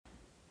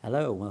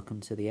Hello, and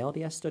welcome to the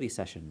LDS study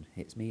session.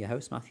 It's me, your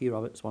host, Matthew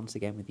Roberts, once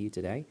again with you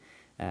today,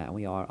 and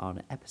we are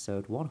on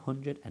episode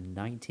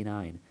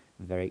 199.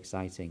 Very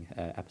exciting.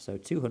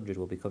 Episode 200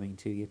 will be coming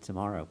to you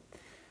tomorrow.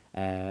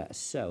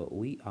 So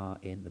we are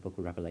in the book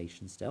of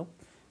Revelation still.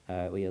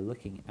 We are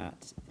looking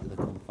at the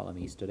Come Follow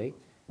Me study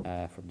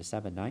from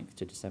December 9th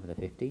to December the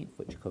 15th,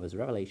 which covers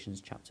Revelations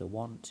chapter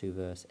 1 to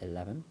verse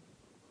 11.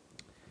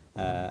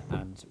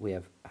 And we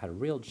have had a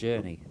real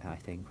journey, I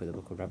think, with the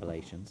book of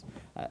Revelations.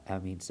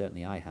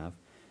 Certainly I have,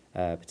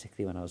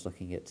 particularly when I was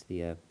looking at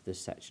this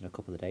section a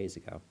couple of days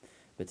ago.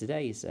 But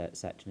today's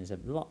section is a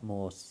lot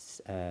more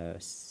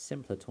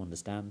simpler to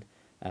understand,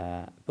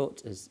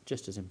 but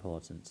just as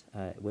important.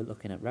 We're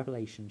looking at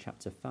Revelation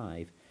chapter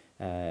 5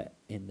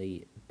 in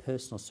the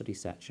personal study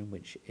section,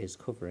 which is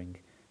covering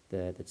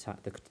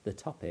the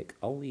topic,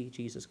 Only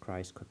Jesus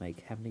Christ Could Make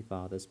Heavenly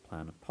Father's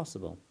Plan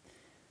Possible.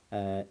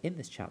 In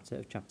this chapter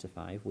of chapter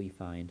 5, we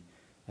find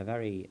a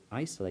very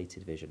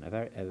isolated vision, a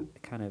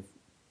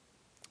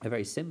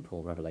very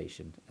simple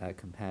revelation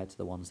compared to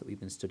the ones that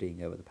we've been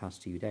studying over the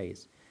past few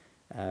days.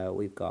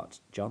 We've got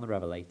John the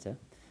Revelator,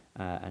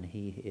 and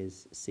he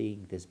is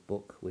seeing this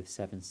book with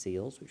 7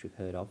 seals, which we've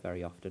heard of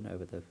very often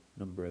over the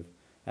number of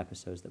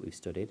episodes that we've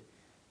studied.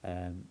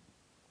 And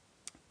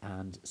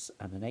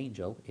an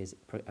angel is,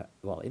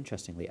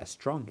 interestingly, a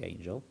strong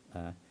angel.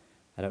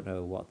 I don't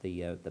know what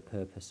the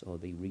purpose or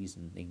the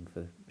reasoning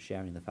for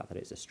sharing the fact that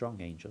it's a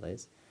strong angel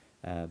is,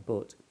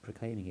 but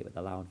proclaiming it with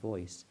a loud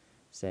voice,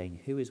 saying,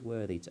 "Who is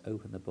worthy to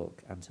open the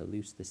book and to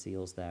loose the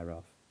seals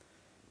thereof?"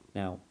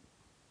 Now,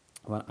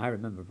 I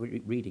remember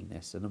reading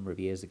this a number of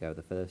years ago,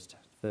 the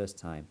first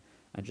time,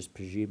 and just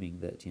presuming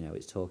that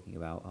it's talking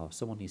about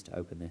someone needs to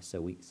open this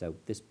so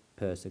this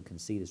person can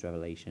see this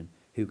revelation.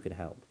 Who could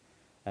help?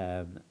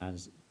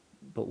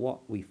 But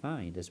what we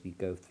find as we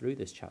go through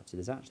this chapter,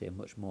 there's actually a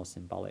much more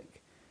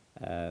symbolic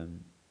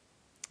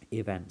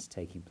event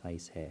taking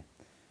place here.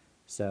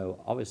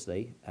 So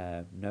obviously,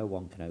 no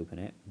one can open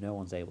it. No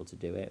one's able to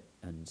do it.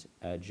 And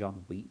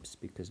John weeps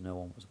because no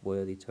one was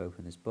worthy to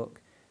open this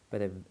book.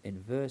 But in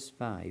verse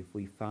 5,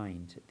 we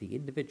find the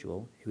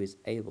individual who is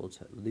able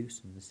to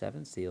loosen the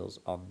 7 seals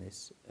on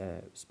this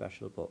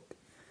special book.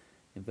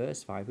 In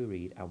verse 5 we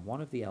read, "And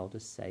one of the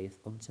elders saith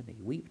unto me,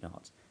 Weep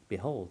not.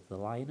 Behold, the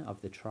Lion of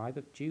the tribe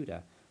of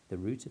Judah, the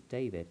root of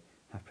David,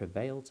 hath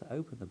prevailed to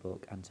open the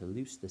book and to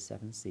loose the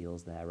 7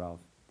 seals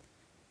thereof."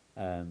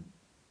 And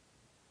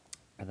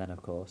then,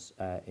 of course,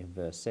 in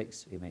verse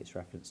 6, he makes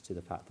reference to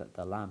the fact that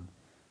the Lamb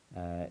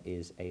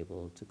is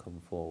able to come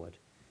forward.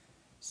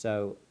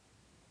 So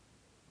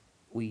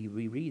we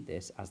read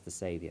this as the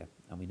Saviour,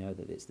 and we know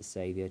that it's the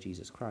Saviour,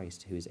 Jesus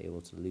Christ, who is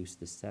able to loose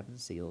the 7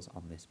 seals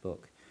on this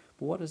book.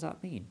 But what does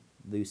that mean,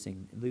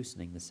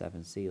 loosening the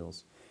 7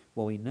 seals?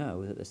 Well, we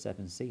know that the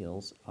 7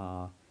 seals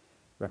are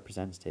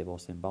representative or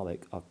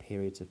symbolic of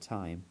periods of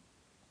time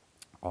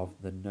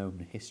of the known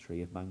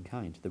history of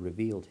mankind, the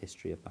revealed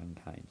history of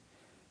mankind,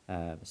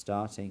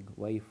 starting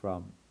way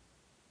from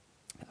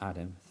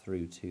Adam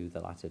through to the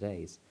latter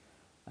days.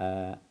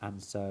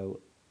 And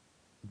so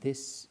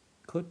this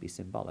could be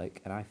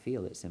symbolic, and I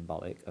feel it's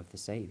symbolic of the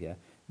Saviour,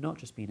 not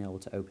just being able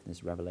to open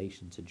this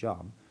revelation to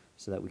John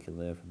so that we can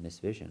learn from this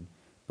vision,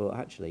 but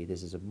actually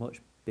this is a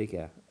much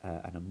bigger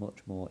and a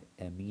much more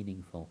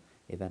meaningful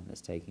event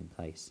that's taking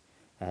place.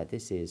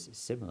 This is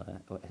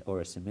similar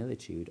or a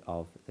similitude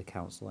of the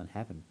council in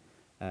heaven,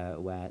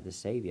 where the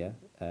Saviour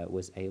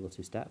was able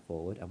to step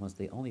forward and was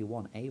the only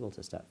one able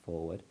to step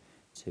forward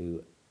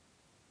to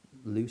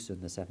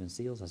loosen the 7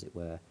 seals, as it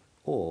were,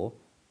 or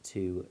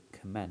to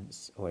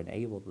commence or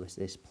enable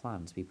this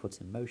plan to be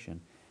put in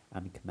motion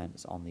and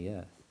commence on the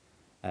earth.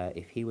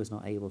 If he was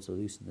not able to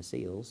loosen the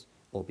seals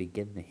or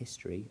begin the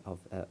history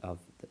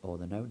or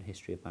the known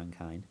history of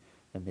mankind,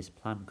 then this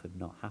plan could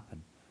not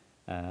happen.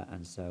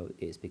 And so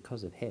it's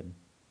because of him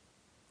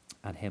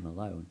and him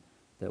alone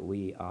that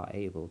we are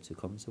able to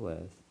come to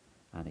earth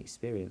and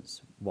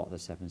experience what the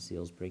 7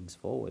 seals brings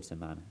forward to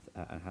man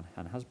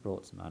and has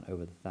brought to man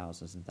over the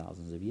thousands and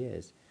thousands of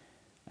years.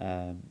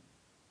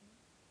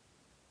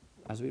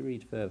 As we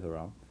read further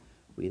on,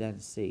 we then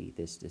see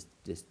this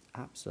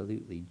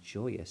absolutely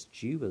joyous,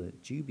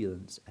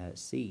 jubilant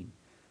scene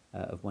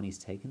of when he's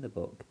taken the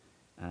book,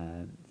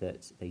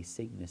 that they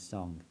sing this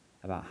song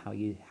about how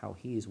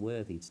he is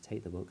worthy to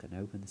take the book and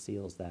open the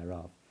seals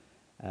thereof.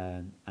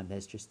 And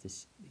there's just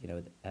this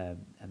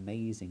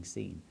amazing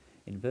scene.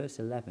 In verse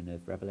 11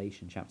 of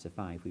Revelation chapter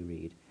 5 we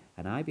read,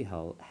 "And I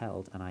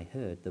beheld and I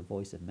heard the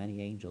voice of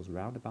many angels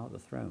round about the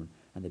throne,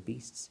 and the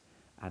beasts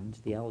and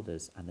the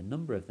elders, and the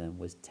number of them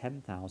was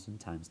 10,000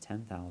 times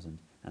 10,000,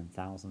 and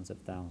thousands of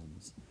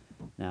thousands."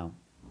 Now,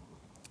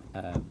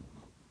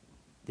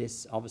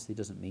 this obviously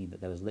doesn't mean that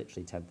there was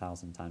literally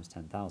 10,000 times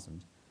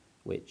 10,000,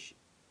 which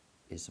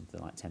is something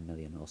like 10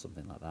 million or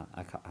something like that.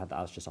 That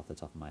was just off the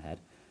top of my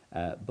head.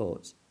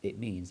 But it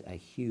means a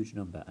huge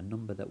number, a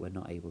number that we're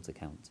not able to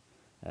count.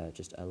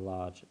 Just a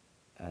large,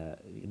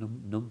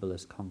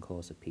 numberless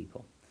concourse of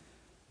people.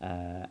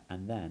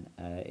 And then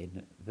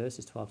in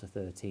verses 12 to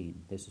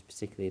 13, this is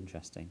particularly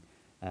interesting.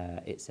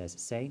 It says,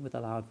 saying with a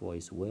loud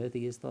voice,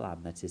 worthy is the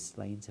Lamb that is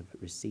slain to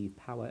receive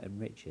power and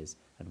riches,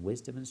 and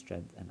wisdom and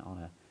strength and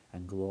honour,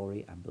 and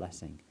glory and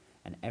blessing.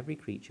 And every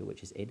creature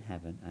which is in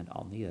heaven and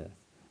on the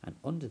earth, and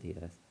under the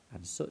earth,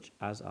 and such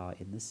as are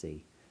in the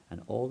sea,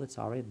 and all that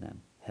are in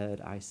them,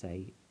 heard I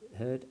saying,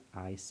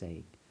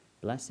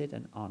 blessed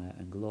and honour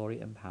and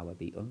glory and power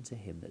be unto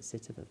him that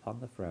sitteth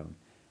upon the throne,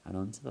 and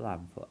unto the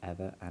Lamb for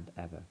ever and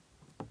ever.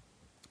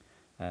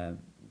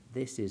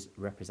 This is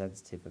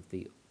representative of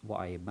what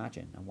I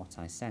imagine and what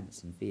I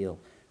sense and feel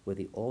were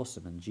the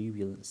awesome and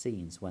jubilant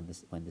scenes when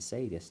the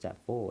Saviour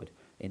stepped forward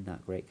in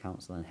that great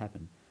council in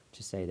heaven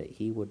to say that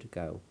he would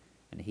go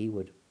and he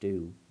would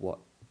do what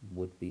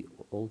would be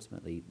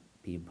ultimately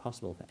be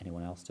impossible for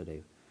anyone else to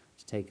do,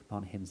 to take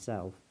upon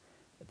himself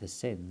the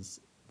sins,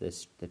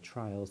 the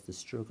trials, the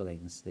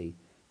strugglings, the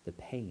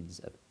pains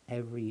of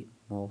every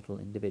mortal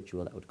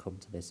individual that would come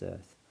to this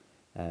earth.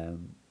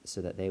 So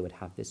that they would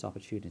have this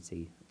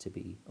opportunity to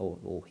be,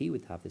 or he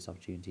would have this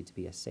opportunity to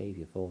be a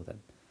saviour for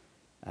them,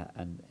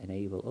 and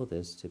enable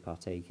others to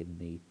partake in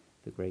the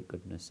great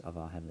goodness of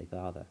our Heavenly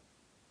Father.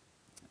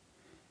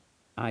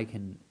 I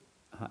can't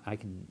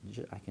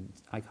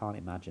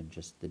imagine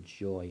just the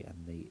joy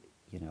and the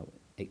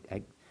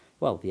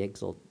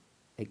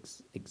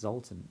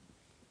exultant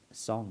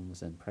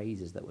songs and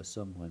praises that were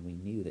sung when we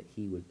knew that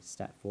he would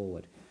step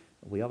forward.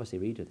 We obviously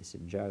read of this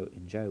in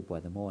Job,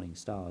 where the morning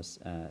stars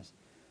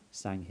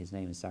sang his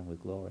name and sang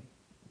with glory.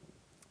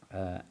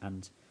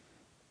 And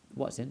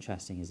what's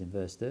interesting is in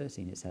verse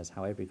 13 it says,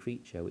 how every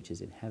creature which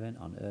is in heaven,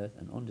 on earth,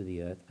 and under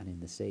the earth, and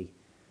in the sea.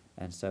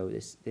 And so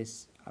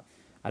this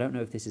I don't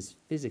know if this is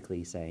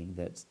physically saying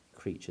that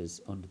creatures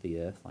under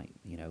the earth, like,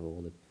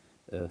 all the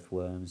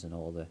earthworms and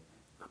all the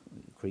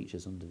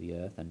creatures under the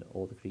earth and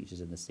all the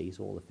creatures in the sea,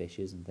 so all the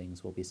fishes and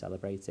things will be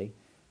celebrating.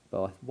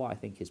 But what I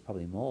think is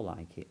probably more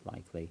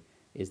likely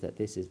is that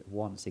this is,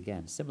 once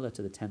again, similar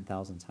to the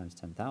 10,000 times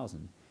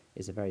 10,000,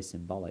 is a very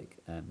symbolic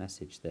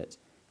message that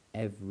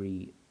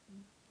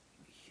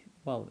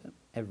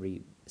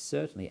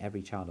certainly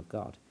every child of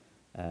God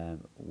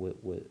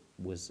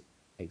was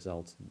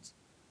exultant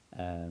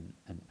and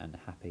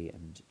happy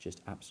and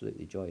just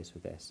absolutely joyous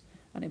with this.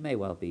 And it may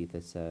well be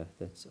that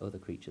other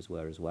creatures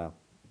were as well.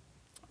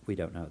 We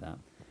don't know that.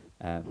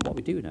 What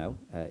we do know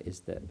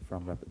is that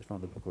from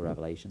the book of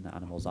Revelation, that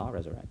animals are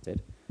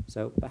resurrected.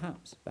 So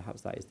perhaps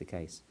that is the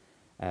case.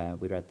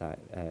 We read that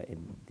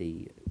in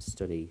the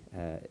study,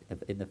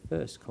 in the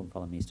first Come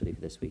Follow Me study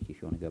for this week,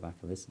 if you want to go back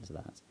and listen to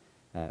that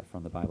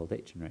from the Bible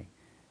Dictionary.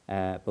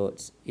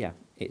 But yeah,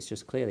 it's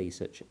just clearly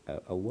such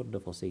a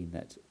wonderful scene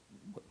that,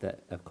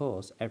 of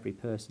course, every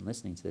person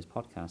listening to this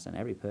podcast and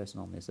every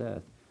person on this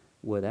earth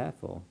were there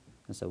for.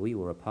 And so we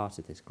were a part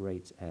of this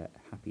great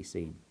happy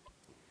scene.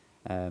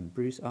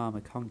 Bruce R.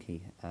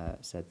 McConkie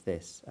said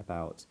this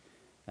about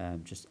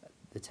just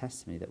the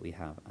testimony that we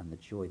have and the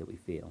joy that we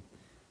feel.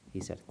 He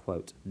said,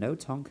 quote, no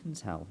tongue can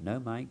tell, no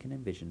mind can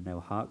envision,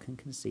 no heart can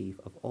conceive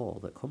of all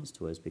that comes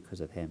to us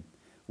because of him.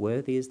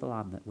 Worthy is the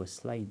Lamb that was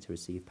slain to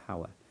receive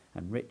power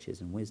and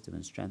riches and wisdom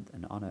and strength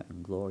and honour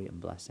and glory and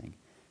blessing.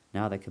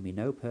 Now there can be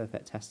no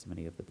perfect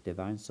testimony of the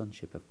divine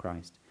sonship of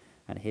Christ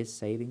and his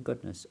saving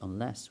goodness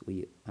unless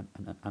we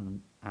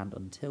and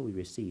until we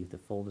receive the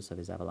fullness of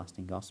his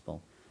everlasting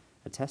gospel.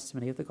 A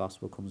testimony of the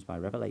gospel comes by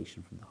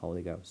revelation from the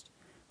Holy Ghost.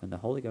 When the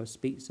Holy Ghost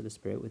speaks to the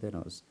Spirit within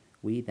us,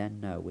 we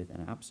then know with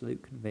an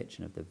absolute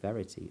conviction of the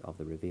verity of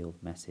the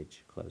revealed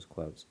message, close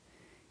quote.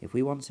 If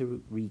we want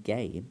to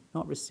regain,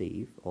 not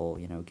receive or,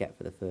 get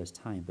for the first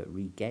time, but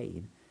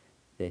regain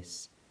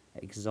this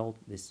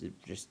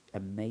just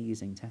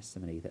amazing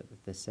testimony that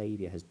the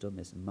Saviour has done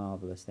this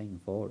marvellous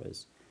thing for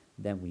us,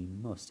 then we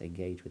must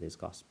engage with his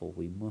gospel.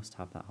 We must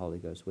have that Holy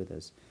Ghost with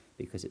us,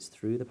 because it's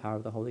through the power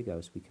of the Holy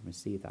Ghost we can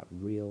receive that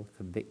real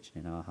conviction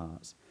in our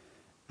hearts.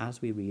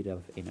 As we read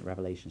of in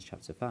Revelation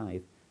chapter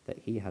 5, that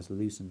he has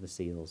loosened the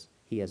seals,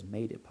 he has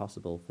made it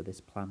possible for this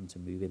plan to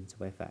move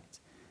into effect,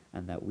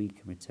 and that we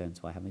can return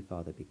to our Heavenly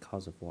Father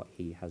because of what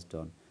he has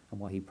done and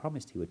what he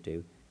promised he would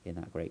do in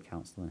that great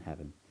council in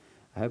heaven.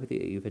 I hope that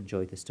you've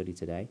enjoyed this study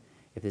today.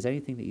 If there's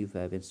anything that you've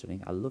been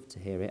studying, I'd love to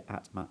hear it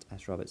at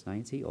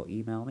mattsroberts90, or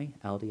email me,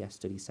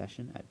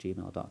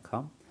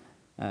 ldsstudysession@gmail.com,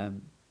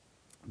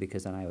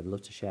 because then I would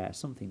love to share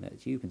something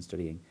that you've been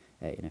studying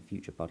in a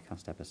future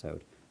podcast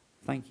episode.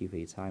 Thank you for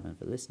your time and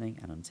for listening,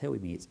 and until we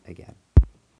meet again.